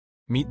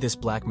Meet this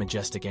black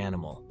majestic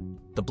animal,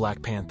 the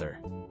black panther.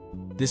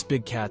 This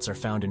big cats are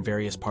found in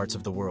various parts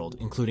of the world,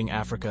 including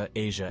Africa,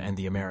 Asia, and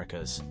the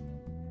Americas.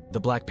 The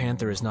black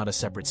panther is not a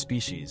separate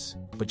species,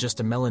 but just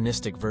a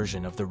melanistic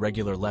version of the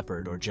regular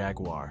leopard or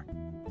jaguar.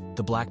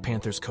 The black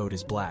panther's coat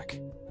is black,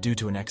 due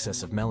to an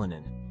excess of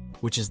melanin,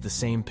 which is the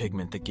same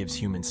pigment that gives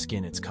human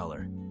skin its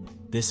color.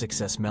 This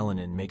excess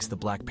melanin makes the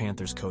black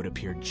panther's coat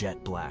appear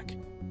jet black.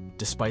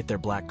 Despite their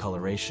black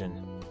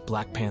coloration,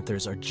 black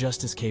panthers are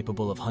just as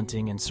capable of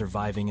hunting and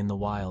surviving in the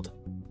wild.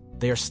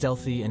 They are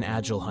stealthy and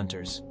agile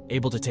hunters,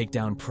 able to take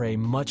down prey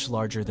much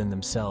larger than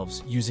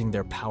themselves using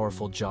their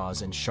powerful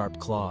jaws and sharp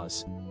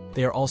claws.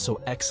 They are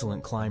also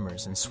excellent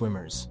climbers and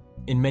swimmers.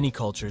 In many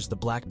cultures, the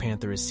black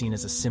panther is seen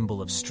as a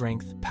symbol of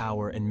strength,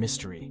 power, and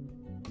mystery.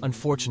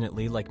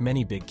 Unfortunately, like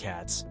many big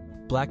cats,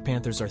 black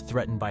panthers are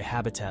threatened by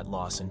habitat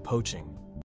loss and poaching.